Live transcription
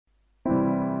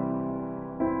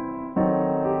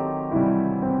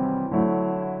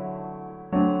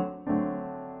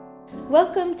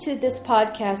Welcome to this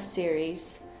podcast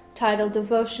series titled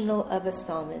Devotional of a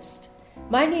Psalmist.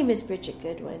 My name is Bridget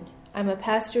Goodwin. I'm a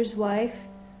pastor's wife,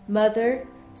 mother,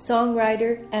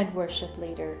 songwriter, and worship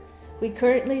leader. We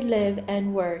currently live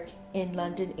and work in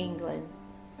London, England.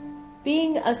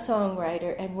 Being a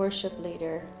songwriter and worship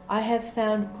leader, I have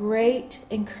found great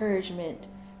encouragement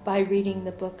by reading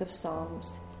the book of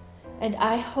Psalms. And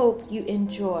I hope you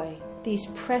enjoy these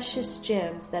precious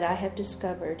gems that I have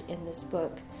discovered in this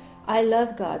book. I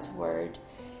love God's Word,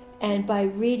 and by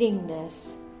reading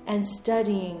this and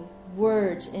studying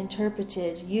words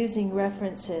interpreted using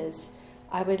references,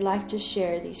 I would like to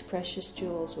share these precious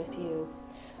jewels with you.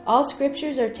 All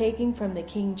scriptures are taken from the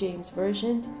King James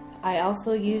Version. I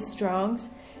also use Strong's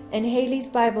and Haley's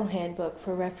Bible Handbook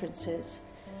for references.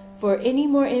 For any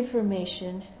more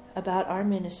information about our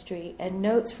ministry and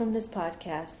notes from this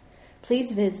podcast,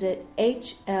 please visit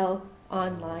hlonline.org.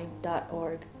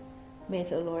 May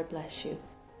the Lord bless you.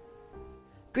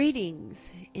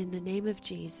 Greetings in the name of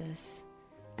Jesus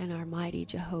and our mighty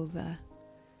Jehovah.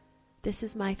 This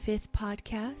is my 5th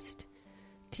podcast.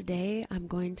 Today I'm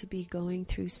going to be going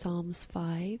through Psalms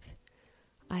 5.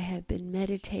 I have been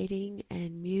meditating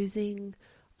and musing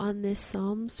on this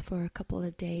Psalms for a couple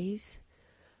of days.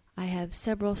 I have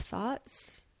several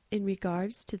thoughts in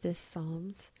regards to this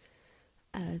Psalms.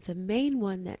 The main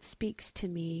one that speaks to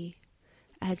me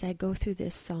as I go through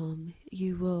this psalm,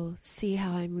 you will see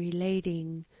how I'm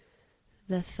relating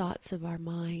the thoughts of our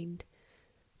mind,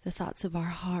 the thoughts of our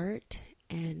heart,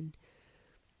 and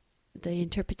the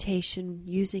interpretation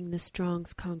using the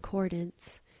Strong's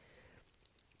Concordance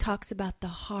talks about the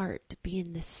heart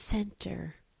being the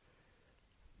center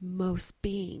most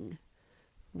being.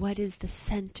 What is the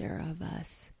center of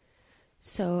us?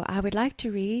 So I would like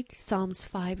to read Psalms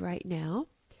 5 right now,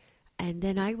 and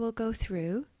then I will go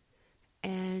through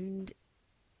and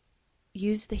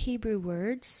use the Hebrew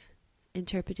words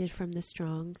interpreted from the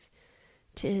Strong's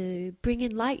to bring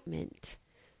enlightenment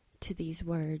to these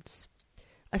words.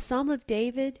 A psalm of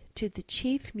David to the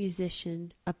chief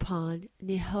musician upon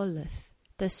Neholith,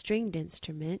 the stringed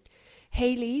instrument.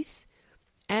 Haley's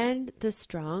and the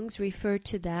Strong's refer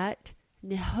to that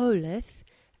Neholith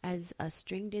as a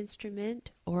stringed instrument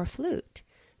or a flute.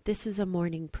 This is a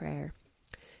morning prayer.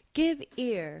 Give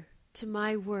ear to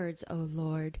my words, O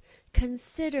Lord.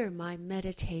 Consider my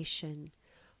meditation.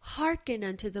 Hearken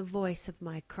unto the voice of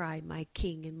my cry, my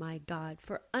King and my God,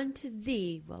 for unto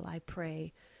thee will I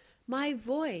pray. My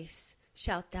voice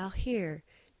shalt thou hear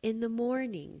in the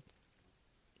morning.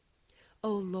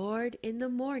 O Lord, in the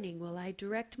morning will I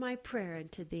direct my prayer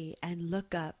unto thee, and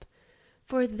look up.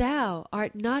 For thou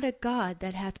art not a God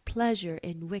that hath pleasure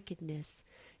in wickedness,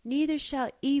 neither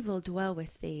shall evil dwell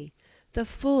with thee. The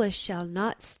foolish shall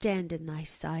not stand in thy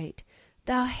sight.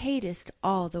 Thou hatest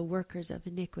all the workers of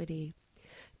iniquity.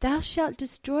 Thou shalt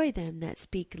destroy them that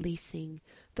speak leasing.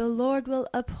 The Lord will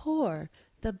abhor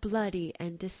the bloody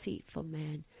and deceitful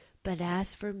man. But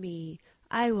as for me,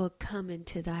 I will come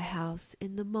into thy house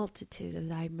in the multitude of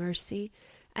thy mercy,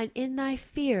 and in thy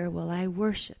fear will I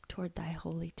worship toward thy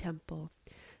holy temple.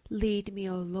 Lead me,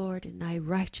 O Lord, in thy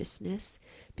righteousness,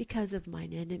 because of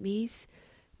mine enemies.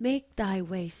 Make thy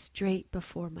way straight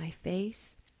before my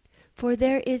face. For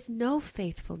there is no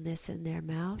faithfulness in their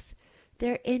mouth.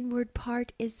 Their inward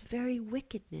part is very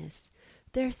wickedness.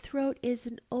 Their throat is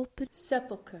an open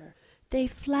sepulchre. They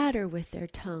flatter with their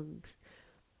tongues.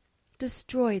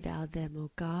 Destroy thou them,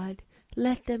 O God.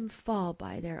 Let them fall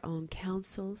by their own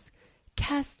counsels.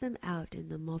 Cast them out in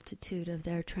the multitude of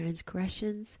their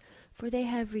transgressions, for they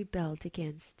have rebelled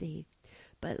against thee.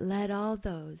 But let all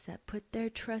those that put their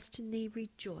trust in thee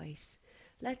rejoice.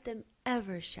 Let them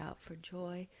ever shout for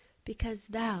joy, because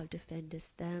thou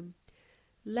defendest them.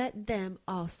 Let them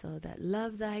also that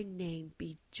love thy name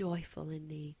be joyful in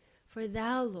thee. For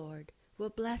thou, Lord,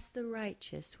 wilt bless the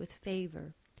righteous with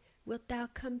favor. Wilt thou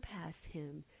compass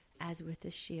him as with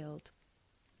a shield.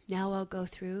 Now I'll go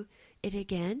through it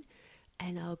again,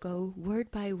 and I'll go word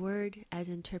by word as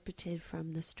interpreted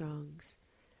from the Strong's.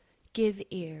 Give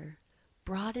ear.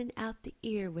 Broaden out the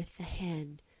ear with the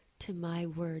hand to my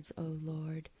words, O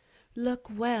Lord. Look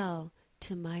well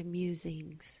to my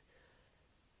musings.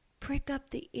 Prick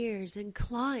up the ears,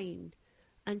 incline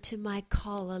unto my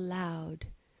call aloud,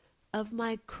 of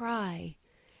my cry.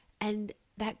 And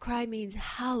that cry means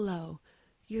hallow.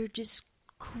 You're just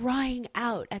crying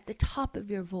out at the top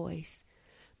of your voice.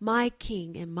 My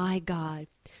King and my God,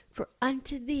 for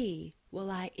unto thee will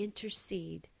I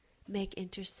intercede, make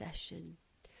intercession.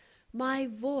 My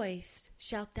voice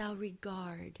shalt thou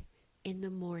regard in the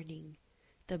morning,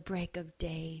 the break of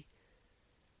day.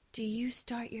 Do you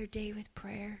start your day with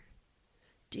prayer?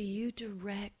 Do you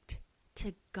direct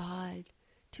to God,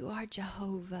 to our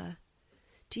Jehovah?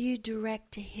 Do you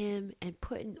direct to Him and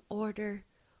put in order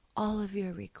all of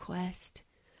your requests?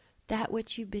 That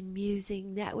which you've been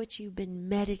musing, that which you've been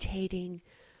meditating,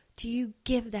 do you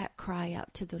give that cry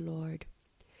out to the Lord?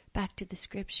 Back to the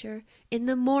scripture. In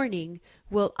the morning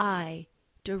will I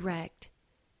direct,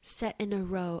 set in a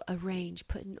row, arrange,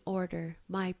 put in order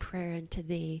my prayer unto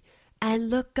thee,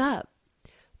 and look up,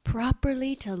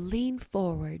 properly to lean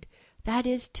forward, that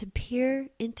is to peer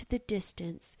into the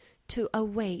distance, to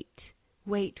await,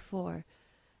 wait for.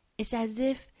 It's as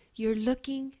if you're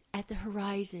looking at the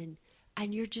horizon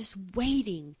and you're just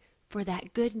waiting for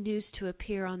that good news to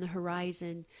appear on the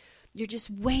horizon. You're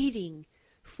just waiting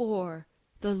for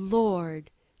the Lord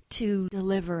to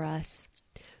deliver us.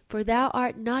 For thou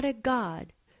art not a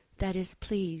God that is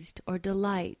pleased or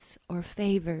delights or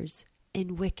favors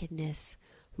in wickedness,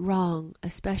 wrong,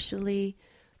 especially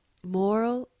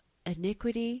moral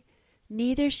iniquity,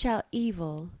 neither shall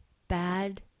evil,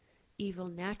 bad, evil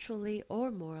naturally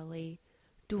or morally,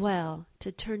 dwell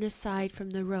to turn aside from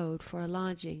the road for a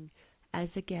lodging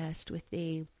as a guest with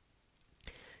thee.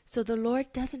 So the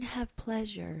Lord doesn't have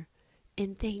pleasure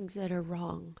in things that are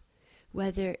wrong,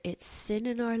 whether it's sin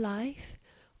in our life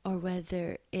or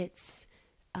whether it's,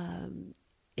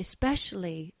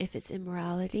 especially if it's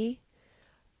immorality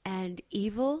and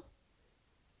evil,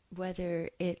 whether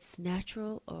it's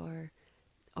natural or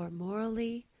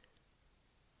morally.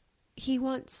 He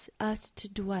wants us to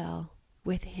dwell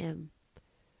with Him.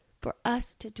 For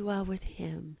us to dwell with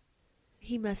Him,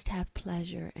 He must have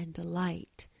pleasure and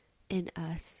delight in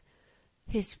us,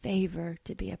 His favor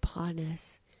to be upon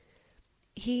us.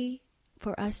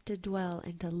 For us to dwell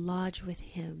and to lodge with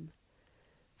Him,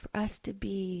 for us to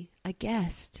be a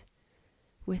guest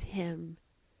with Him,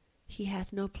 He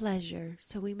hath no pleasure.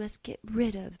 So we must get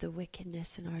rid of the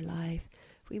wickedness in our life.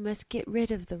 We must get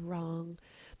rid of the wrong.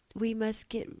 We must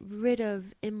get rid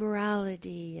of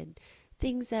immorality and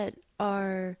things that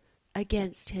are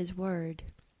against His word.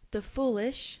 The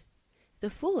foolish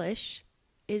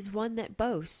is one that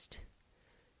boasts,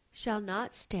 shall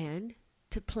not stand,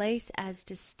 to place as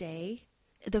to stay.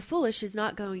 The foolish is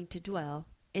not going to dwell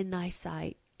in thy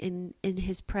sight, in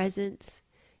His presence,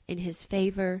 in His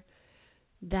favor.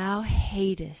 Thou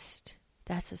hatest,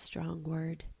 that's a strong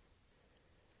word.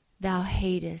 Thou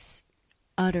hatest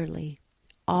utterly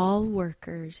all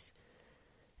workers,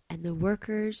 and the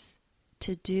workers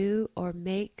to do or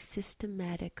make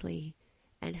systematically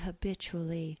and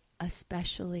habitually,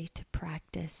 especially to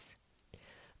practice,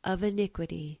 of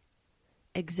iniquity,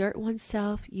 exert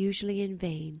oneself usually in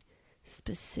vain,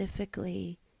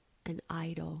 specifically an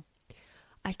idol.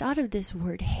 I thought of this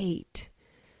word hate.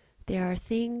 There are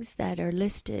things that are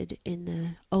listed in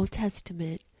the Old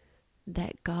Testament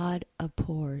that God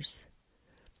abhors.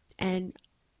 And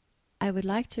I would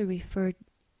like to refer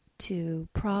to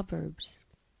Proverbs.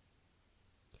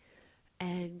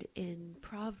 And in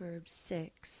Proverbs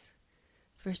 6,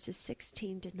 verses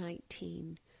 16 to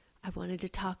 19, I wanted to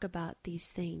talk about these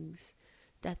things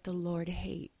that the Lord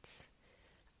hates.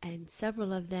 And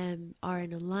several of them are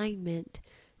in alignment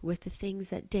with the things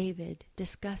that David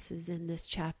discusses in this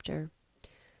chapter.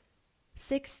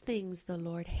 6 things the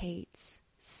Lord hates,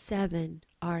 7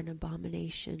 are an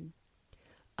abomination.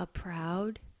 A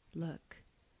proud look,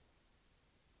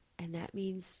 and that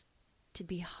means to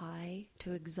be high,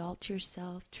 to exalt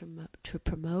yourself, to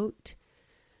promote.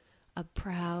 A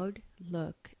proud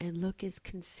look, and look is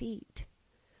conceit.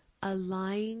 A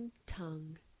lying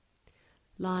tongue,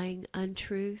 lying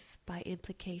untruth, by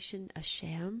implication a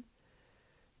sham.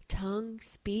 Tongue,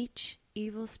 speech,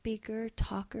 evil speaker,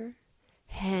 talker.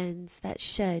 Hands that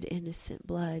shed innocent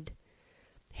blood.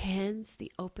 Hands,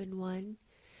 the open one.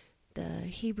 The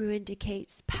Hebrew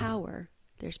indicates power.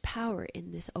 There's power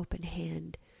in this open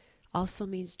hand. Also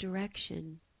means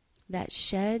direction. That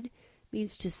shed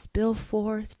means to spill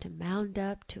forth, to mound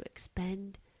up, to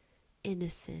expend.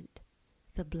 Innocent,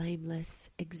 the blameless,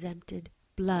 exempted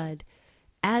blood,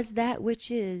 as that which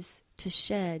is to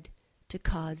shed, to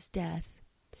cause death.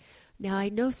 Now I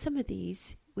know some of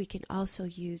these we can also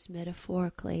use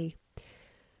metaphorically.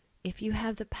 If you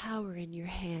have the power in your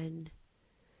hand,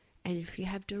 and if you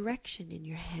have direction in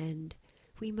your hand,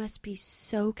 we must be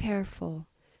so careful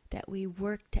that we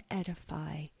work to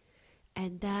edify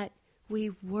and that we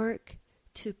work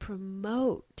to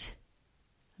promote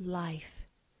life,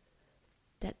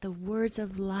 that the words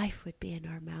of life would be in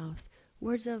our mouth,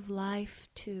 words of life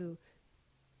to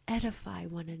edify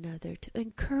one another, to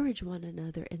encourage one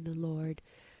another in the Lord,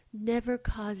 never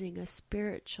causing a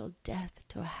spiritual death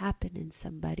to happen in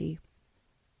somebody.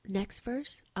 Next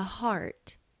verse, a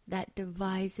heart that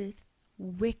deviseth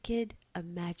wicked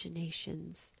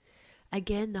imaginations.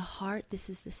 Again, the heart, this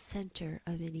is the center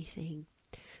of anything.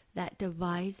 That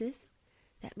deviseth,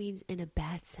 that means in a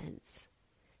bad sense.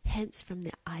 Hence from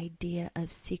the idea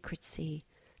of secrecy,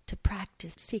 to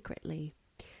practice secretly.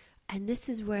 And this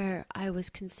is where I was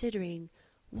considering,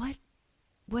 what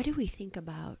do we think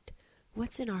about?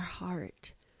 What's in our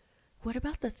heart? What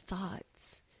about the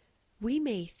thoughts? We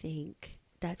may think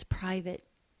that's private.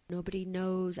 Nobody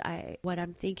knows what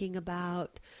I'm thinking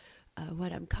about,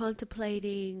 what I'm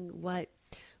contemplating, what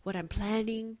I'm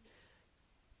planning.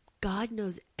 God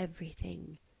knows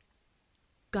everything.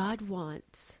 God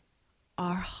wants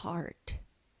our heart.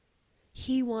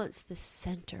 He wants the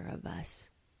center of us.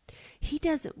 He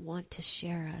doesn't want to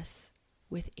share us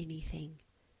with anything.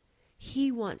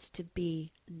 He wants to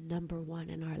be number one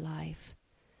in our life.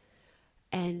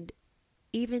 And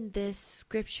even this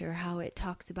scripture, how it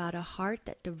talks about a heart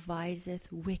that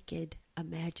deviseth wicked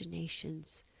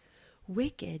imaginations.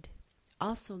 Wicked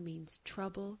also means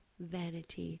trouble,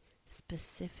 vanity,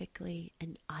 specifically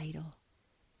an idol.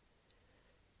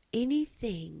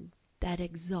 Anything that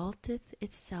exalteth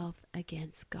itself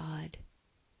against God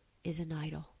is an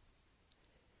idol.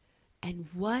 And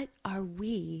what are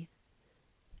we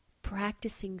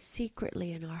practicing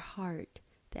secretly in our heart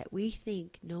that we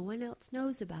think no one else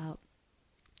knows about?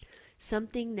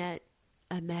 Something that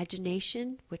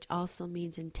imagination, which also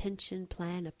means intention,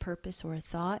 plan, a purpose, or a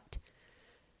thought.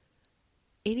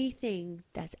 Anything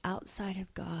that's outside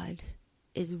of God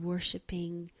is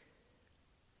worshiping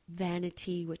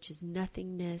vanity, which is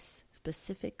nothingness.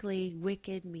 Specifically,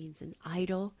 wicked means an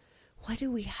idol. What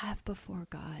do we have before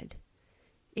God?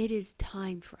 It is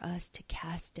time for us to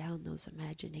cast down those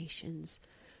imaginations,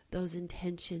 those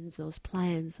intentions, those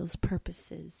plans, those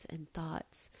purposes and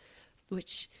thoughts,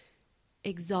 which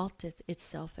exalteth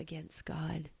itself against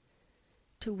God,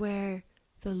 to where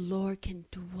the Lord can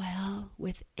dwell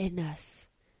within us.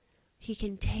 He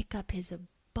can take up his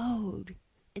abode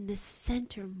in the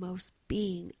centermost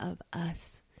being of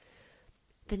us.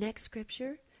 The next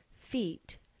scripture,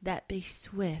 feet that be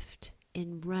swift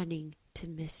in running to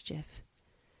mischief.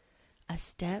 A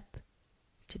step,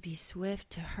 to be swift,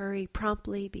 to hurry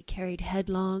promptly, be carried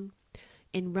headlong,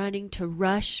 in running to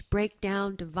rush, break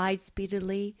down, divide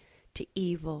speedily, to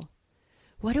evil.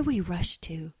 What do we rush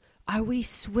to? Are we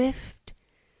swift?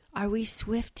 Are we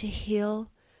swift to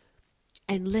heal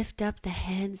and lift up the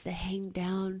hands that hang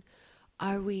down?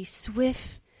 Are we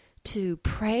swift to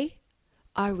pray?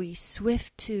 Are we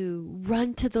swift to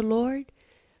run to the Lord?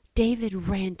 David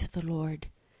ran to the Lord.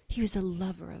 He was a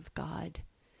lover of God.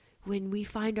 When we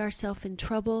find ourselves in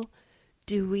trouble,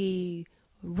 do we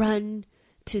run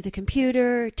to the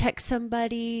computer, text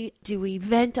somebody? Do we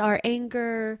vent our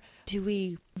anger? Do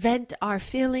we vent our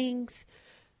feelings?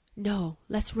 No,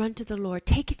 let's run to the Lord.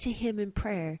 Take it to him in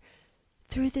prayer.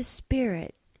 Through the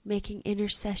Spirit, making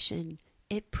intercession,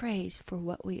 it prays for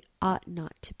what we ought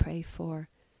not to pray for.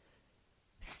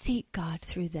 Seek God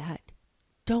through that.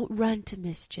 Don't run to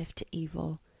mischief, to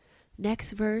evil.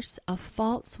 Next verse, a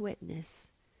false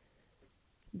witness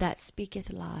that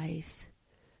speaketh lies.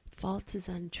 False is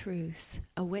untruth.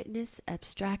 A witness,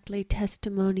 abstractly,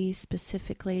 testimony,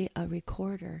 specifically a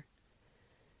recorder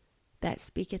that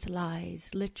speaketh lies,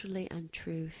 literally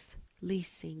untruth.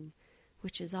 Leasing,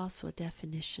 which is also a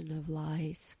definition of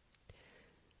lies.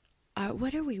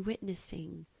 What are we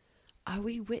witnessing? Are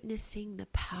we witnessing the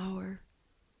power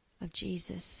of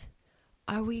Jesus?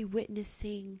 Are we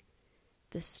witnessing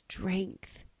the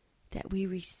strength that we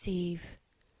receive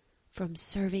from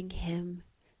serving him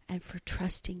and for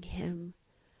trusting him?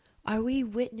 Are we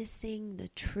witnessing the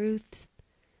truths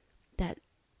that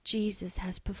Jesus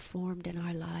has performed in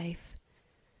our life?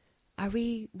 Are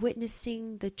we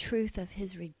witnessing the truth of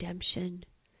his redemption?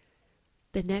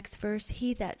 The next verse,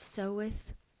 he that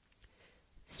soweth,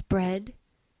 spread,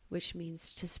 which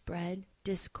means to spread,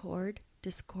 discord.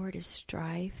 Discord is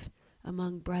strife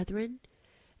among brethren.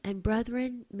 And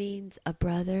brethren means a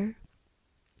brother,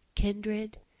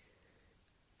 kindred.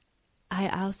 I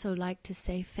also like to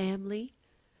say family.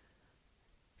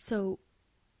 So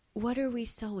what are we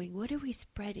sowing? What are we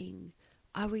spreading?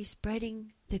 Are we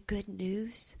spreading the good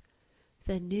news?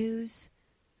 The news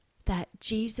that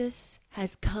Jesus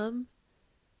has come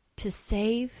to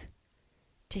save,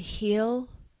 to heal,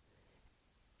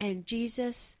 and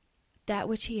Jesus, that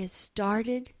which he has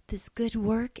started, this good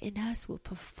work in us, will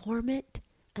perform it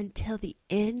until the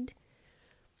end?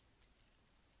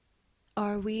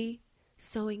 Are we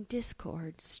sowing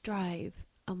discord, strife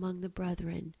among the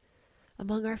brethren,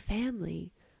 among our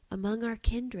family, among our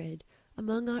kindred,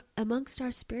 amongst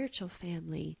our spiritual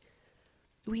family?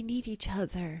 We need each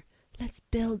other. Let's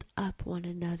build up one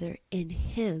another in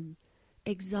Him,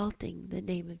 exalting the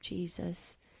name of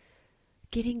Jesus.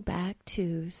 Getting back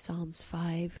to Psalms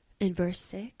 5 and verse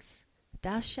 6,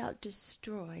 thou shalt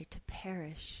destroy to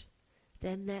perish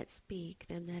them that speak,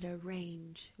 them that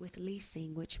arrange with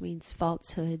leasing, which means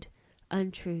falsehood,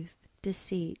 untruth,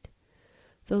 deceit.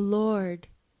 The Lord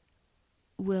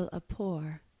will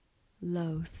abhor,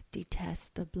 loath,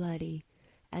 detest the bloody,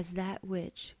 as that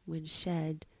which, when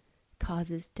shed,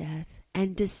 causes death,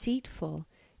 and deceitful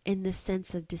in the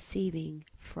sense of deceiving,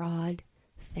 fraud,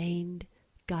 feigned,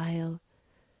 guile,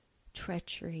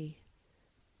 treachery.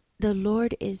 The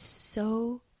Lord is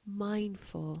so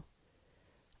mindful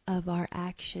of our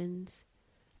actions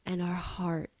and our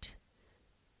heart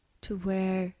to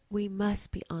where we must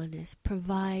be honest,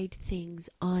 provide things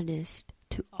honest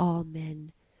to all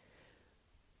men.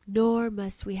 Nor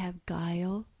must we have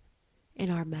guile in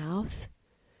our mouth,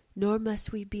 nor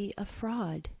must we be a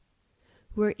fraud.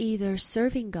 We're either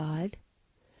serving God,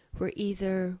 we're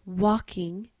either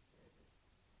walking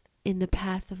in the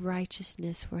path of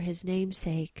righteousness for His name's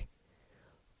sake,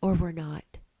 or we're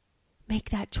not. Make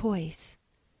that choice.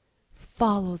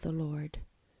 Follow the Lord.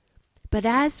 But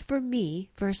as for me,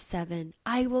 verse 7,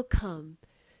 I will come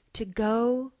to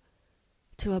go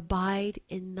to abide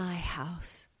in thy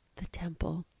house, the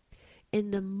temple,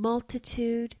 in the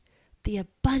multitude, the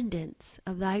abundance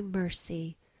of thy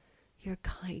mercy, your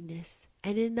kindness,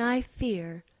 and in thy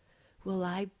fear will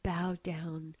I bow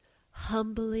down,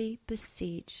 humbly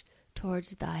beseech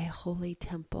towards thy holy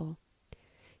temple.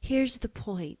 Here's the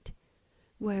point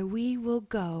where we will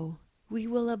go. We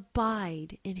will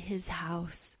abide in His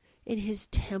house, in His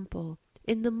temple,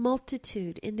 in the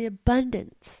multitude, in the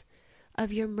abundance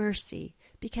of your mercy,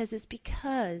 because it's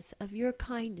because of your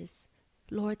kindness,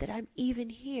 Lord, that I'm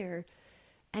even here.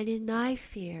 And in thy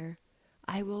fear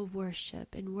I will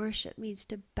worship. And worship means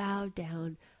to bow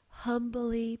down,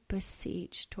 humbly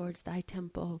beseech towards thy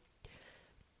temple.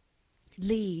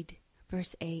 Lead,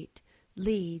 verse 8,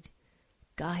 lead,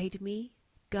 guide me,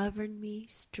 govern me,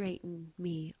 straighten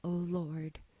me, O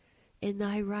Lord, in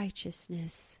thy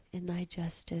righteousness, in thy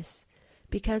justice,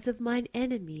 because of mine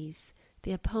enemies,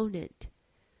 the opponent.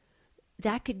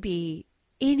 That could be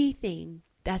anything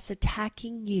that's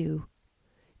attacking you.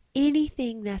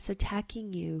 Anything that's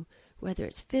attacking you, whether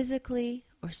it's physically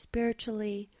or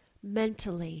spiritually,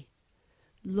 mentally.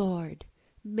 Lord,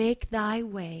 make thy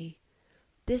way,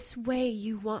 this way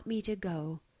you want me to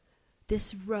go,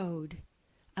 this road,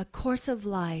 a course of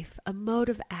life, a mode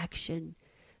of action,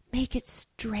 make it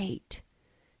straight,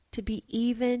 to be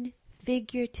even,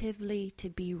 figuratively to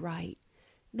be right.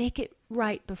 Make it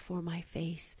right before my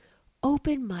face.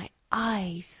 Open my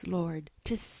eyes, Lord,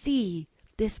 to see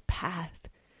this path,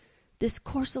 this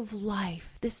course of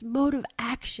life, this mode of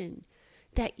action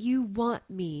that you want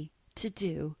me to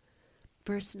do.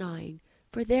 Verse 9,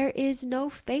 for there is no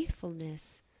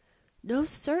faithfulness, no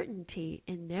certainty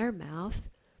in their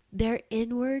mouth. Their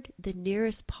inward, the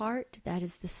nearest part, that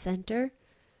is the center,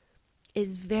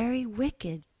 is very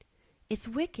wicked. It's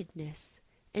wickedness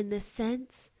in the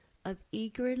sense of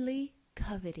eagerly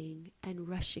coveting and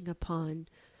rushing upon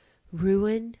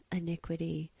ruin,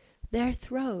 iniquity. Their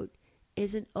throat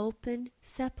is an open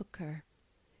sepulchre.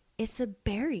 It's a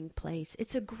burying place.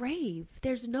 It's a grave.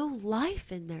 There's no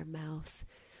life in their mouth.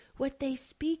 What they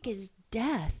speak is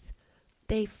death.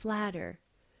 They flatter.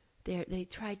 They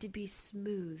try to be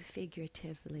smooth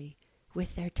figuratively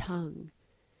with their tongue.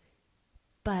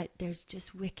 But there's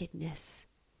just wickedness.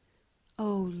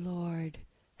 Oh Lord,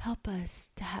 help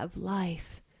us to have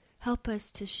life. Help us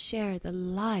to share the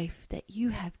life that you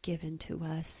have given to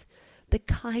us, the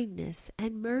kindness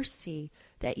and mercy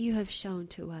that you have shown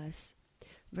to us.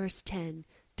 Verse 10,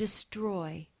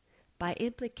 destroy, by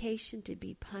implication to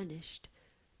be punished.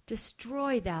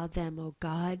 Destroy thou them, O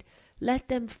God. Let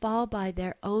them fall by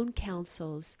their own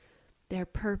counsels, their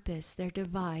purpose, their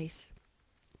device.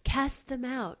 Cast them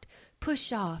out,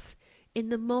 push off, in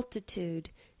the multitude,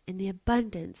 in the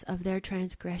abundance of their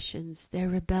transgressions, their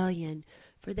rebellion,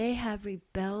 for they have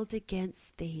rebelled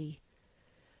against thee.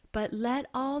 But let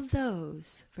all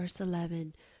those, verse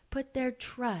 11, put their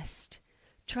trust.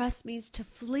 Trust means to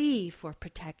flee for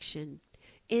protection.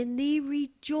 In thee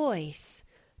rejoice,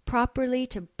 properly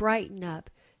to brighten up.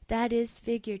 That is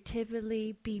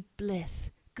figuratively be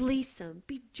blithe, gleesome,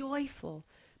 be joyful,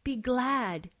 be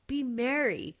glad, be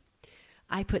merry.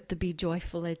 I put the be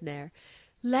joyful in there.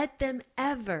 Let them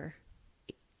ever,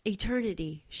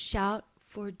 eternity, shout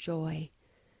for joy.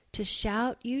 To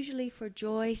shout, usually for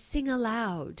joy, sing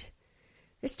aloud.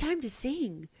 It's time to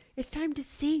sing. It's time to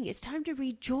sing. It's time to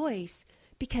rejoice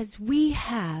because we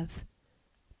have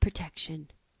protection.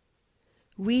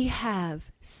 We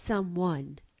have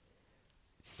someone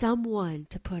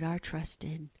to put our trust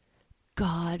in.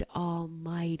 God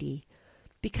Almighty.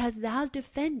 Because thou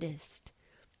defendest.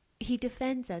 He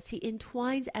defends us. He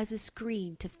entwines as a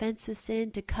screen to fence us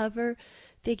in, to cover,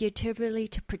 figuratively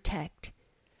to protect.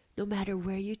 No matter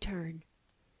where you turn.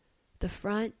 The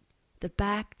front, the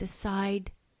back, the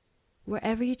side,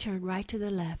 wherever you turn, right to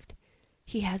the left.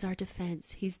 He has our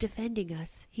defense. He's defending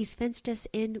us. He's fenced us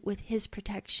in with his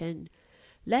protection.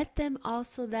 Let them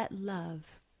also that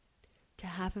love to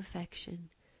have affection.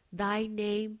 Thy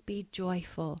name be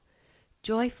joyful.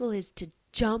 Joyful is to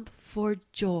jump for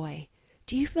joy.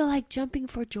 Do you feel like jumping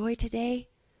for joy today?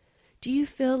 Do you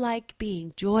feel like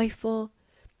being joyful?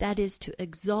 That is to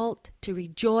exult, to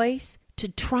rejoice, to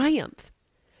triumph.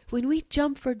 When we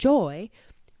jump for joy,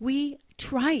 we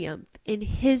triumph in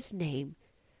his name.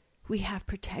 We have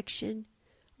protection.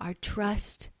 Our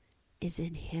trust is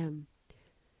in him.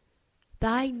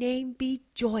 Thy name be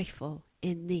joyful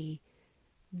in thee.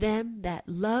 Them that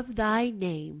love thy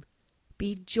name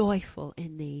be joyful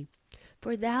in thee.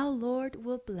 For thou, Lord,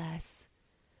 will bless.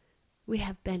 We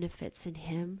have benefits in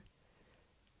him.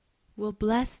 Will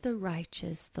bless the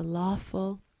righteous, the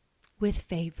lawful, with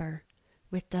favor,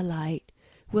 with delight.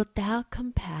 Wilt thou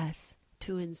compass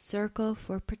to encircle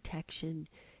for protection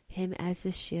him as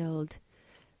a shield.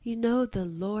 You know the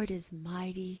Lord is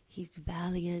mighty, he's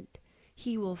valiant.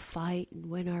 He will fight and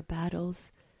win our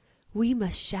battles. We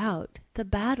must shout, the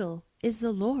battle is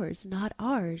the Lord's, not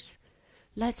ours.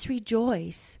 Let's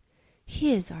rejoice.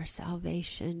 He is our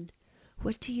salvation.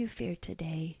 What do you fear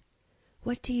today?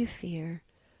 What do you fear?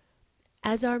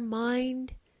 As our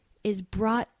mind is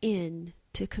brought in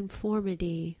to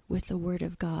conformity with the Word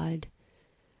of God,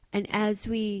 and as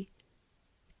we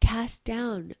cast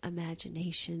down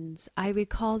imaginations, I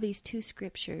recall these two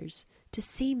scriptures to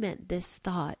cement this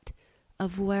thought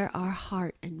of where our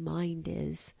heart and mind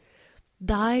is.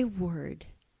 Thy word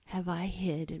have I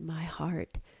hid in my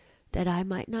heart, that I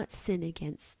might not sin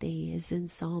against thee, is in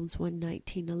Psalms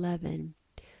 119:11.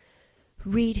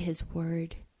 Read his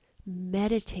word.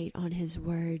 Meditate on his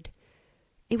word.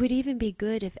 It would even be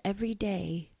good if every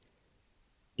day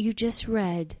you just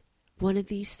read one of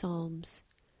these psalms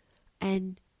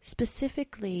and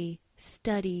specifically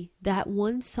study that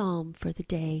one psalm for the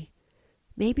day,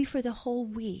 maybe for the whole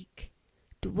week.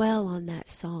 Dwell on that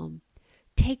psalm.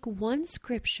 Take one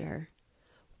scripture,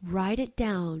 write it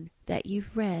down that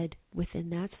you've read within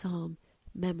that psalm,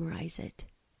 memorize it.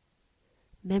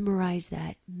 Memorize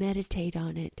that, meditate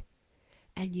on it,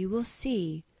 and you will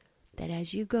see that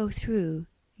as you go through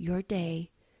your day,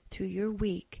 through your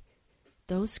week,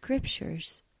 those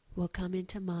scriptures will come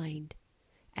into mind,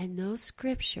 and those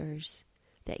scriptures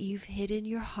that you've hid in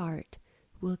your heart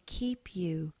will keep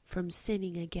you from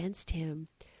sinning against him,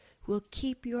 will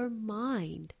keep your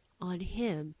mind on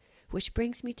him, which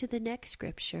brings me to the next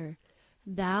scripture.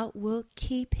 Thou wilt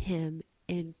keep him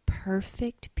in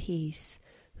perfect peace,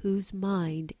 whose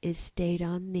mind is stayed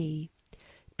on thee,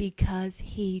 because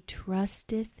he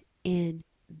trusteth in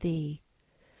thee.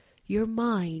 Your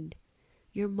mind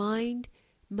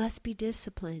must be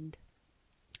disciplined.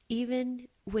 Even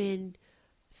when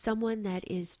someone that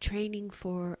is training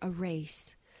for a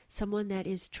race, someone that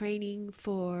is training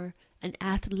for an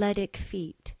athletic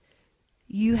feat,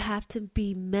 you have to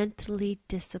be mentally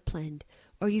disciplined,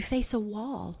 or you face a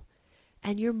wall,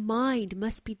 and your mind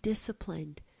must be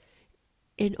disciplined.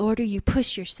 In order you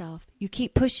push yourself, you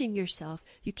keep pushing yourself,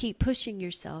 you keep pushing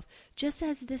yourself. Just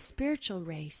as this spiritual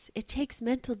race, it takes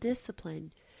mental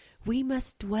discipline. We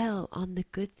must dwell on the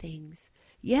good things.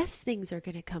 Yes, things are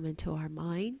going to come into our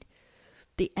mind.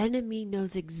 The enemy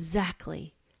knows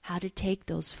exactly how to take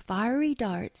those fiery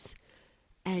darts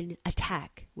and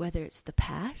attack, whether it's the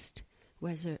past,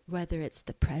 whether it's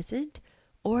the present,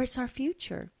 or it's our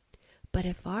future. But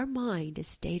if our mind is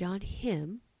stayed on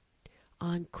him,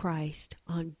 on Christ,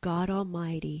 on God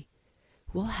Almighty,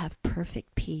 we'll have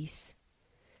perfect peace.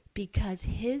 Because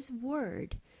his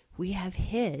word we have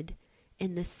hid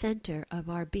in the center of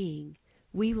our being.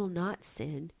 We will not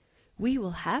sin. We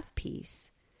will have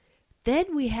peace.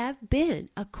 Then we have been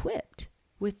equipped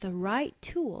with the right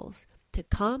tools to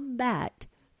combat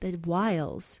the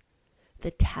wiles,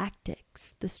 the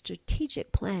tactics, the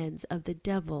strategic plans of the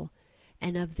devil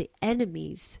and of the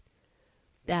enemies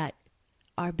that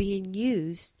are being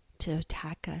used to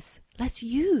attack us. Let's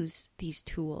use these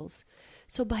tools.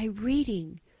 So by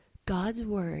reading God's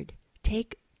word,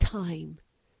 take time,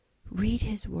 read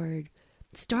his word,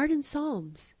 start in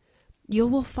Psalms. You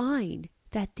will find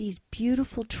that these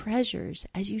beautiful treasures,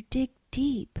 as you dig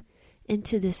deep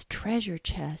into this treasure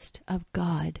chest of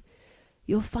God,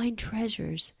 you'll find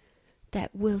treasures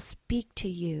that will speak to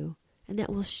you and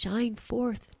that will shine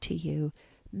forth to you.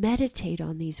 Meditate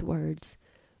on these words.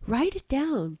 Write it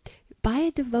down. Buy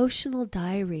a devotional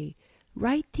diary.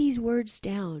 Write these words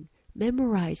down.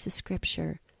 Memorize the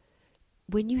scripture.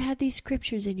 When you have these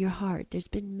scriptures in your heart, there's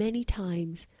been many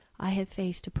times I have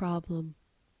faced a problem,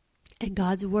 and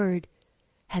God's word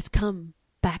has come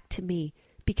back to me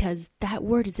because that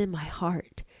word is in my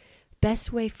heart.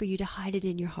 Best way for you to hide it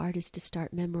in your heart is to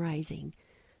start memorizing.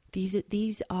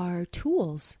 These are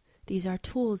tools. These are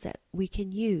tools that we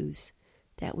can use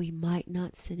that we might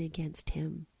not sin against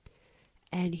him.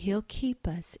 And he'll keep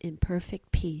us in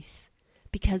perfect peace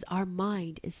because our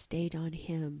mind is stayed on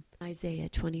him. Isaiah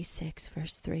 26,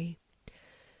 verse 3.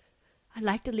 I'd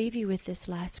like to leave you with this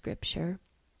last scripture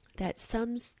that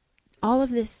sums all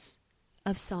of this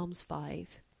of Psalms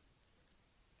 5.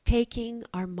 Taking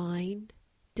our mind,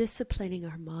 disciplining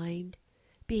our mind,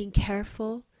 being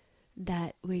careful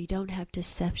that we don't have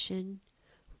deception,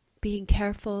 being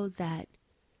careful that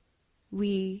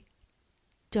we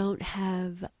don't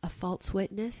have a false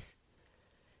witness,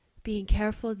 being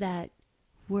careful that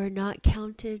we're not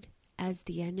counted as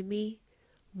the enemy,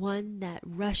 one that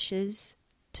rushes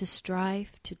to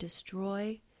strive, to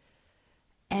destroy,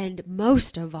 and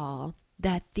most of all,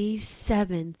 that these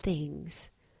 7 things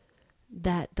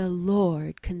that the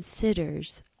Lord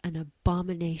considers an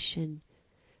abomination,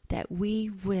 that we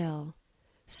will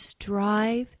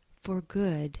strive for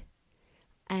good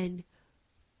and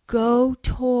go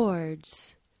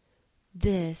towards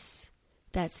this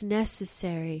that's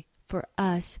necessary for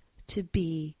us to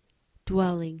be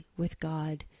dwelling with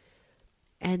God.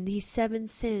 And these 7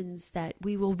 sins, that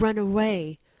we will run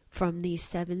away from these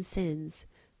 7 sins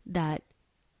that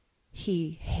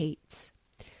he hates.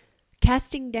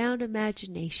 Casting down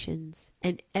imaginations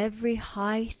and every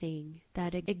high thing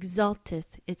that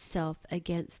exalteth itself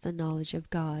against the knowledge of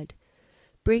God,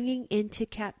 bringing into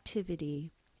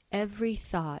captivity every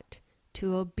thought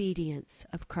to obedience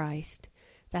of Christ.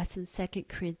 That's in 2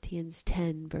 Corinthians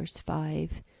 10, verse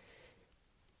 5.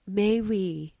 May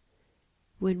we,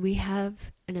 when we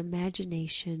have an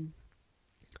imagination,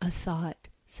 a thought,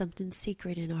 something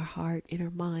secret in our heart, in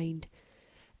our mind,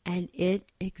 and it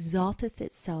exalteth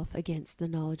itself against the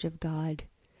knowledge of God,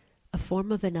 a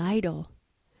form of an idol,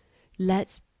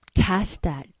 let's cast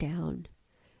that down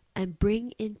and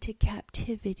bring into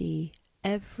captivity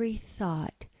every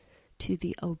thought to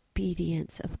the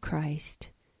obedience of Christ.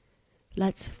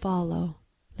 Let's follow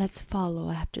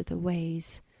after the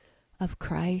ways of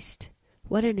Christ.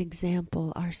 What an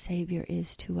example our Savior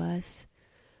is to us.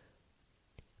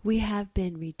 We have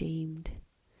been redeemed.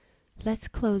 Let's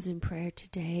close in prayer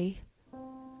today.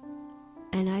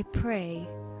 And I pray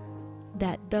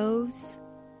that those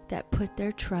that put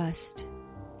their trust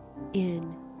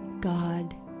in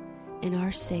God and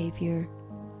our Savior,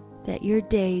 that your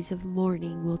days of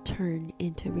mourning will turn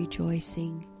into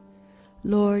rejoicing.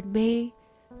 Lord, may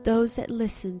those that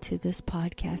listen to this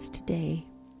podcast today,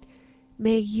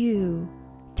 may you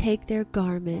take their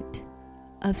garment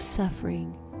of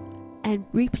suffering and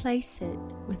replace it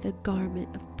with a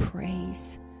garment of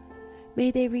praise.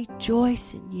 May they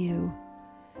rejoice in you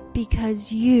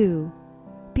because you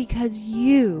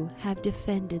have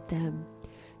defended them.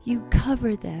 You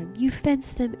cover them. You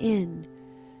fence them in.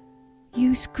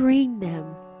 You screen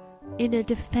them in a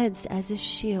defense as a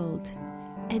shield.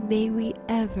 And may we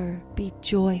ever be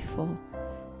joyful,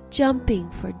 jumping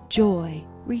for joy,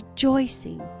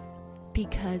 rejoicing,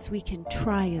 because we can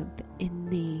triumph in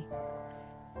thee.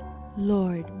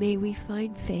 Lord, may we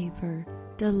find favor,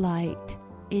 delight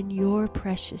in your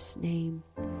precious name,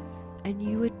 and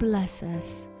you would bless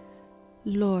us,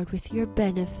 Lord, with your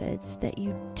benefits, that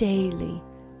you daily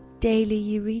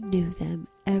you renew them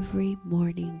every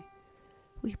morning.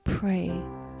 We pray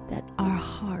that our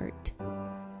heart,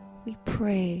 we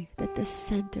pray that the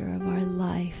center of our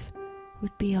life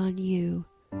would be on you,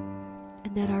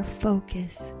 and that our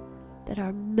focus, that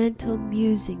our mental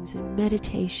musings and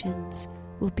meditations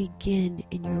will begin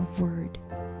in your word,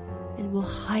 and we'll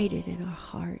hide it in our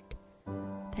heart,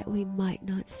 that we might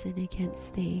not sin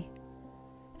against thee.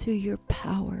 Through your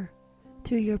power,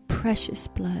 through your precious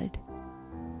blood,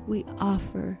 we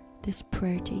offer this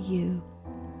prayer to you.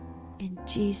 In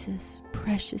Jesus'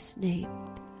 precious name,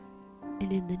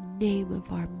 and in the name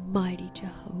of our mighty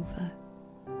Jehovah.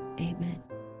 Amen.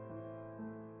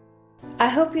 I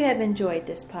hope you have enjoyed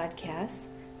this podcast.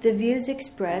 The views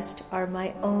expressed are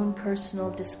my own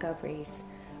personal discoveries.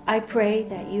 I pray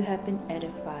that you have been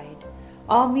edified.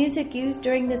 All music used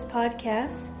during this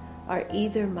podcast are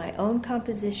either my own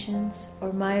compositions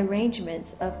or my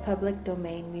arrangements of public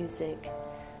domain music.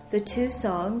 The 2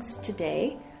 songs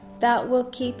today that will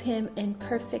keep him in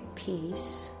perfect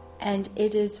peace, and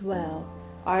it is well,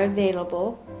 are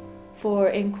available. For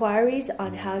inquiries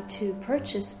on how to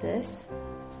purchase this,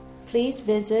 please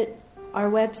visit our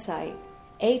website,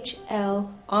 hlonline.org.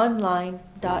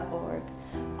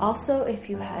 Also, if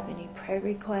you have any prayer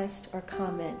requests or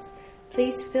comments,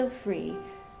 please feel free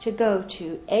to go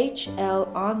to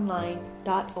hlonline.org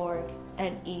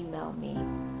and email me.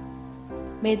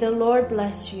 May the Lord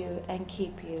bless you and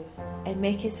keep you, and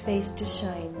make his face to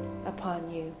shine upon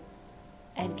you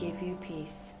and give you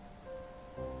peace.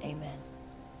 Amen.